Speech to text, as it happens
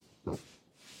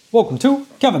Welcome to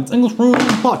Kevin's English Room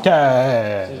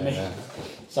Podcast. Excuse me.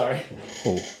 Sorry.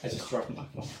 Oh. I just dropped my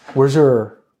phone. Where's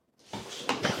your...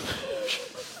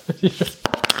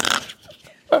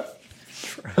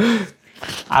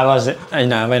 I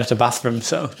went to the bathroom,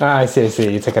 so I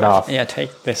see. You took it off. yeah,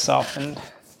 take this off and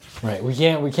Right. We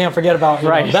can't forget about...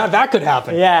 Right. That could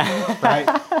happen. yeah, Right?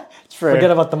 true.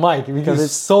 Forget about the mic because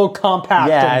it's so compact.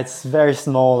 yeah, and it's very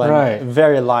small and Right.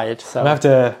 very light. So I have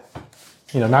to,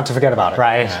 not to forget about it.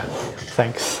 right. Yeah.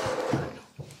 Thanks.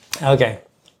 Okay.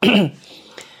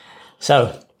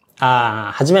 So,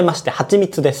 はじめまして、はちみ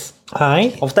つです。は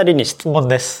い。お二人に質問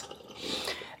です。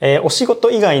お仕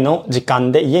事以外の時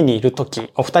間で家にいると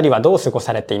き、お二人はどう過ご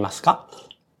されていますか？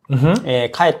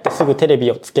帰ってすぐテレ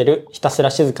ビをつける、ひたすら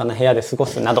静かな部屋で過ご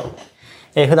すなど、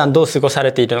普段どう過ごさ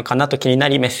れているのかなと気にな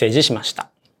りメッセージしました。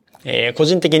個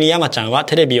人的に山ちゃんは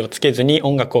テレビをつけずに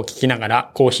音楽を聴きなが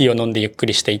らコーヒーを飲んでゆっく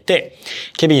りしていて、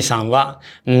ケビンさんは、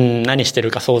何して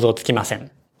るか想像つきません。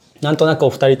なんとなくお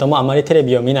二人ともあまりテレ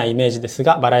ビを見ないイメージです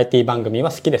が、バラエティ番組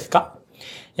は好きですか？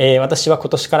私は今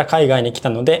年から海外に来た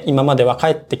ので、今までは帰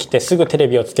ってきてすぐテレ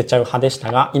ビをつけちゃう派でし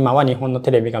たが、今は日本のテ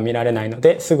レビが見られないの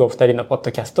で、すぐお二人のポッ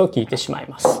ドキャストを聞いてしまい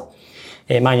ます。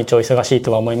毎日お忙しい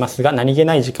とは思いますが、何気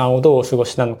ない時間をどうお過ご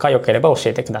しなのかよければ教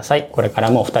えてください。これか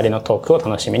らもお二人のトークを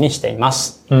楽しみにしていま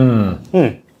す。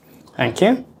Thank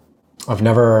you. I've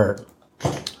never...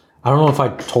 I don't know if I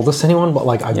told this to anyone, but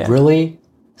I really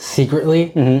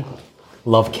secretly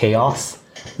love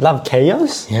chaos.Love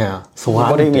chaos? Yeah. So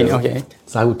what do you mean? Okay.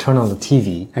 So I would turn on the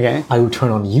TV. Okay. I would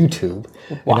turn on YouTube.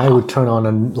 Wow. And I would turn on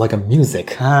a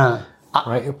music.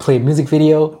 Right? Play a music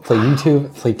video, play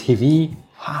YouTube, play TV.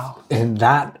 Wow. And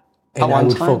I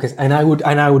would focus. And I would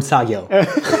sagyo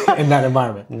in that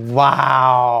environment.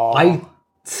 Wow. I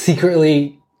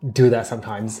secretly do that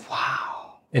sometimes.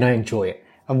 Wow. And I enjoy it.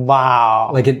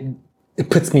 Wow. It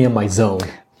puts me in my zone.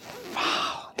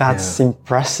 Wow. That's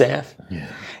impressive.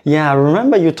 Yeah, I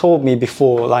remember you told me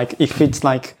before, if it's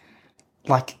like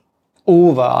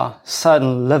over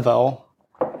certain level,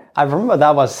 I remember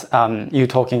that was you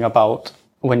talking about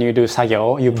when you do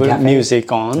sagyo, you put cafe.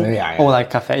 Music on, or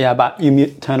cafe, but you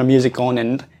turn the music on,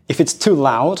 and if it's too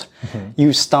loud,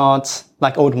 you start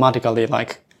automatically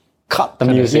cut the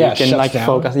music and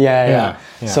focus. Yeah.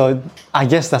 So I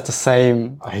guess that's the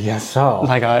same. I guess so.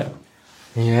 I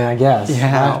guess.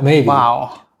 Yeah, maybe.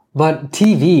 Wow. But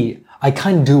TV, I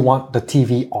kind of do want the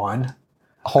TV on.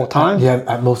 Whole time?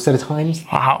 At most of the times.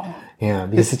 Wow. Yeah,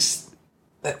 because it's,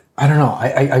 I don't know,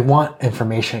 I want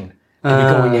information to be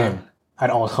going in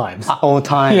at all times. At all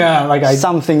times? Yeah,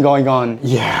 something going on.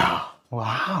 Yeah.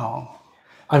 Wow.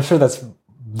 I'm sure that's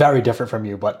very different from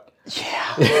you, but...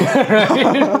 Yeah.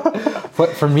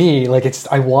 But for me,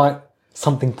 I want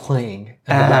something playing in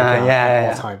the background at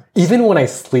all time. Even when I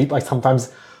sleep, I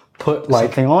sometimes put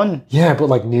something on? Yeah, I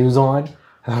put news on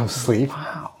and I'll sleep.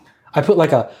 Wow. I put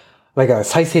a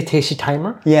saisei teishi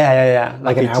timer. Yeah.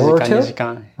 An hour or two.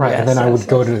 Right, and then I would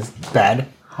go to bed.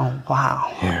 Oh,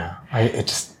 wow. Yeah.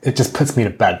 It just puts me to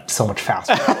bed so much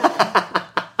faster.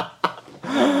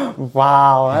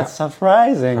 Wow, that's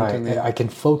surprising to me. I can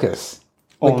focus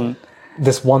on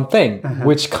this one thing,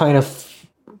 which kind of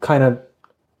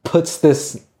puts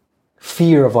this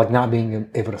fear of not being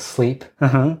able to sleep.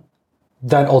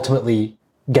 That ultimately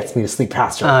gets me to sleep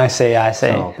faster. I see.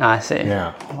 So, I see.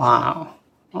 Yeah. Wow.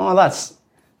 Oh,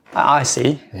 I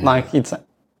see. Yeah. It's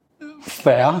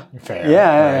fair. Fair.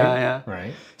 Yeah.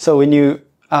 Right. So when you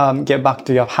get back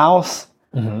to your house,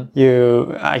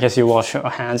 I guess you wash your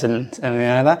hands and everything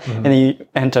like that, and then you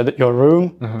enter your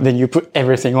room, then you put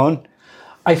everything on.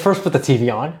 I first put the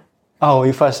TV on. Oh,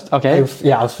 you first, okay. I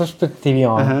was first put the TV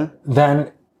on.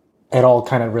 Then it all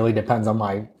kind of really depends on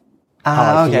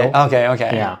how I feel.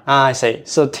 Okay. Yeah. I see.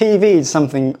 So TV is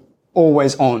something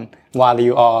always on while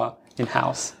you are in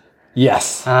house.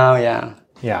 Yes. Oh, yeah.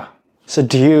 Yeah. So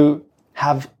do you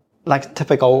have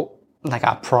typical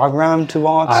a program to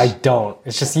watch? I don't.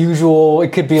 It's just usual.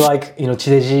 It could be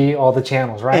Chideji, all the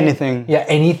channels, right? Anything. Yeah,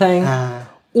 anything.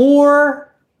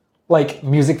 Or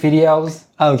music videos.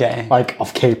 Okay.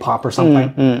 Of K-pop or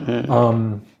something.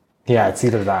 Yeah, it's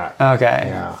either that. Okay.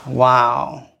 Yeah.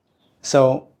 Wow.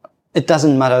 So it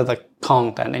doesn't matter the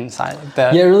content inside.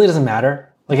 Yeah, it really doesn't matter.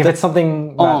 If it's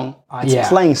something it's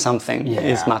playing something,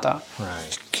 is matter.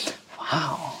 Right.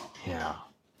 Wow. Yeah.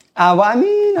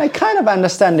 I kind of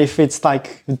understand if it's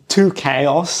too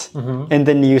chaos and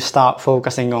then you start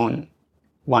focusing on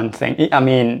one thing.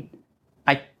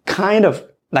 I kind of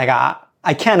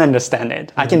I can understand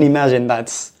it. I can imagine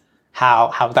that's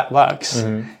how that works.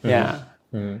 Yeah.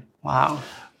 Wow.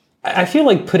 I feel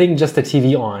like putting just the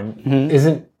TV on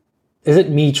isn't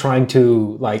me trying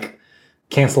to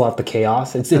cancel out the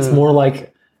chaos. It's more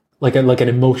like an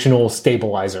emotional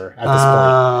stabilizer at this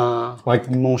point. Like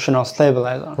emotional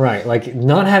stabilizer. Right. Like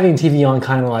not having TV on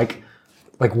kind of like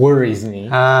worries me.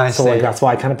 So like that's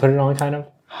why I kind of put it on kind of.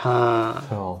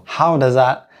 So. How does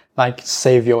that like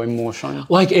save your emotion?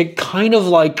 Like it kind of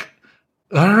like,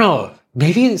 I don't know,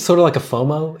 maybe it's sort of like a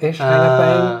FOMO-ish kind of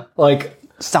thing. Like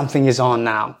something is on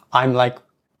now. I'm like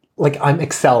I'm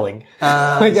excelling.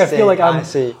 Like I feel like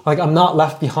I'm not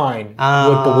left behind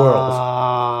with the world.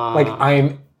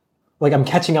 Like I'm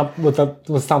catching up with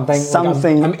something.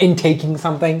 Something. Like I'm intaking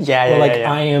something. Yeah. Or like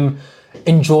I am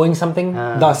enjoying something.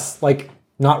 Thus like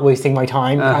not wasting my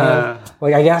time. Kind of.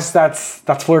 Like I guess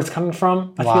that's where it's coming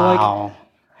from. I feel like.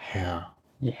 Yeah.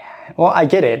 Yeah. Well, I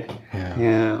get it.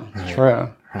 Yeah. Right.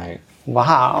 True. Right.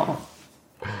 Wow.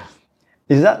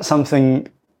 Is that something?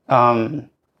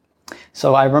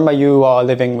 So I remember you were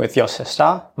living with your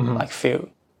sister like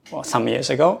some years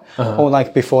ago, or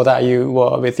like before that you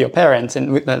were with your parents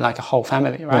and with like a whole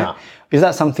family, right? Yeah. Is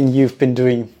that something you've been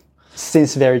doing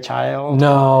since very child?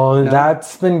 No,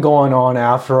 that's been going on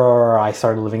after I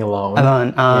started living alone.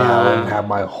 Alone. I didn't have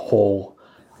my whole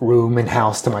room and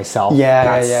house to myself.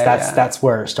 That's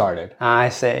where it started. I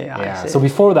see. So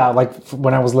before that, like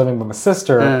when I was living with my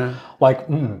sister, like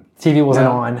TV wasn't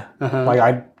on. Like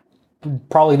I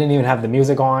probably didn't even have the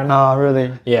music on. Oh,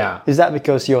 really? Yeah. Is that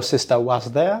because your sister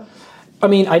was there? I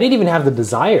mean, I didn't even have the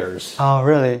desires. Oh,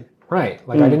 really? Right.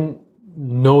 Like I didn't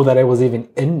know that it was even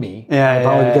in me.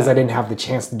 Probably because I didn't have the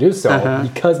chance to do so.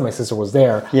 Because my sister was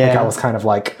there, like I was kind of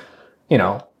like,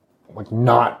 like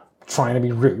not trying to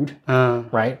be rude.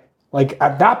 Right? Like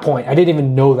at that point, I didn't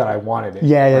even know that I wanted it.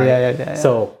 Yeah.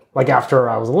 So like after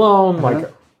I was alone, like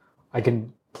I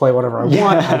can play whatever I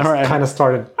want. I kind of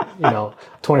started,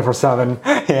 24/7.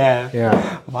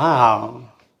 Yeah. Wow.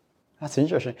 That's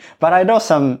interesting. But I know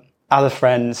some other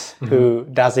friends who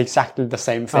does exactly the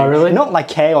same thing. Oh, really? Not like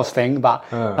chaos thing, but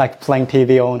like playing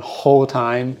TV on whole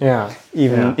time. Yeah.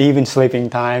 Even sleeping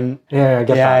time. Yeah, I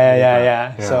get that.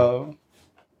 Yeah. So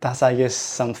that's, I guess,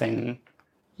 something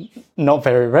not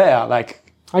very rare. Like,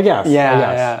 I guess.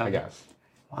 Yeah. I guess.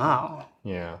 Wow.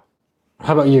 Yeah.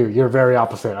 How about you? You're very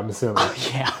opposite, I'm assuming.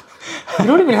 Yeah. You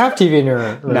don't even have TV in your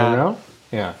room, no?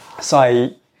 Yeah. So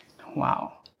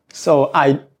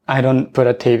I don't put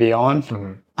a TV on.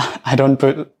 I don't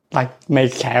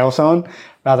make chaos on.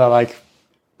 Rather like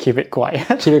keep it quiet.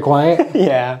 Keep it quiet?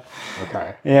 Yeah.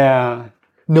 Okay. Yeah.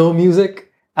 No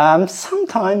music?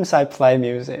 Sometimes I play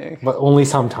music. But only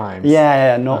sometimes?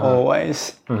 Yeah, not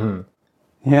always.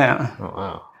 Yeah. Oh,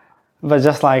 wow. But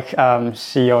just like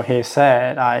she or he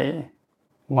said,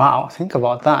 think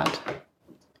about that.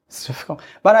 It's difficult.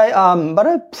 But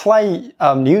I play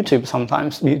YouTube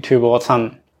sometimes, YouTube or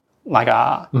some like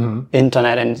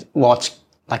internet and watch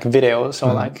like videos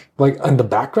or like in the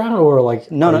background or like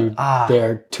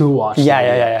there to watch.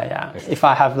 Yeah. If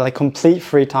I have like complete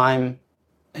free time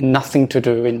and nothing to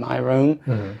do in my room,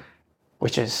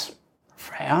 which is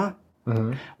rare.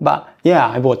 But yeah,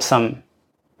 I watch some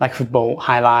like football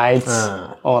highlights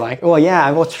or like,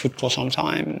 I watch football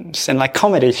sometimes and like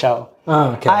comedy show.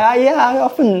 Oh, okay. I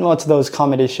often watch those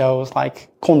comedy shows like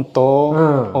konto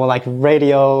or like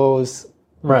radios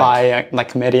by like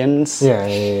comedians.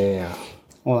 Yeah.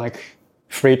 Or like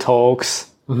free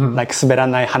talks, like 滑ら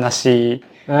ない話.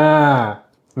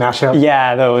 Mashup?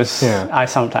 Yeah, those. Yeah. I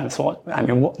sometimes watch. I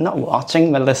mean, not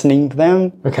watching, but listening to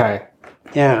them. Okay.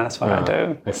 Yeah, that's what I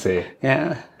do. I see.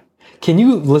 Yeah. Can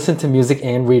you listen to music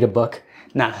and read a book?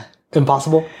 Nah.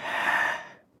 Impossible?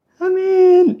 I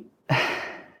mean...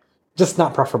 Just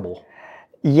not preferable.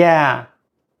 Yeah.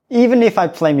 Even if I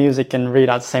play music and read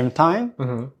at the same time,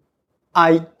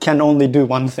 I can only do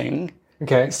one thing.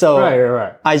 Okay. So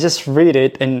right. I just read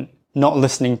it and not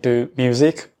listening to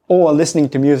music, or listening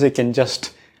to music and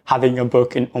just having a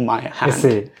book on my hand. I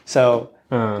see. So,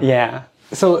 yeah.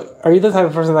 So are you the type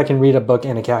of person that can read a book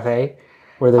in a cafe?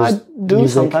 Where there's I do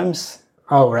music? Sometimes.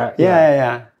 Oh, right.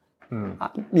 Yeah.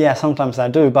 Yeah, sometimes I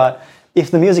do. But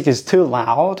if the music is too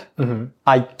loud,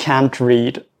 I can't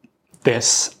read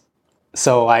this.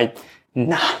 So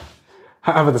nah.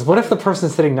 How about this? What if the person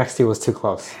sitting next to you was too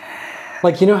close?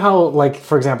 Like, you know how, like,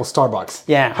 for example, Starbucks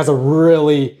has a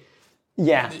really...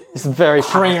 Yeah, it's very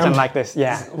cramped and like this,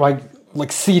 yeah.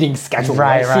 Like seating schedule,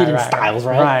 seating styles,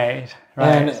 right? Right.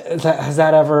 And has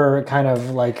that ever kind of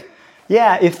like...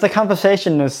 Yeah, if the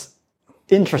conversation is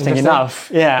interesting enough,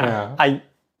 I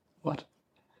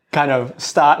kind of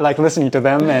start like listening to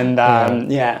them and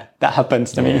that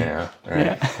happens to me. Yeah,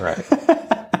 right.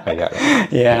 I got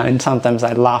it. Yeah, and sometimes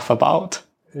I laugh about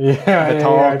the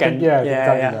talk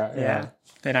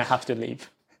Then I have to leave.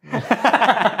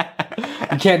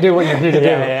 You can't do what you're here to do.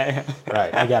 Yeah.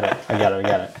 Right. I get it.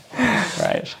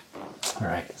 Right. All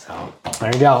right. So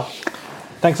there you go.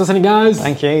 Thanks for listening, guys.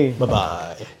 Thank you.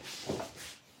 Bye-bye.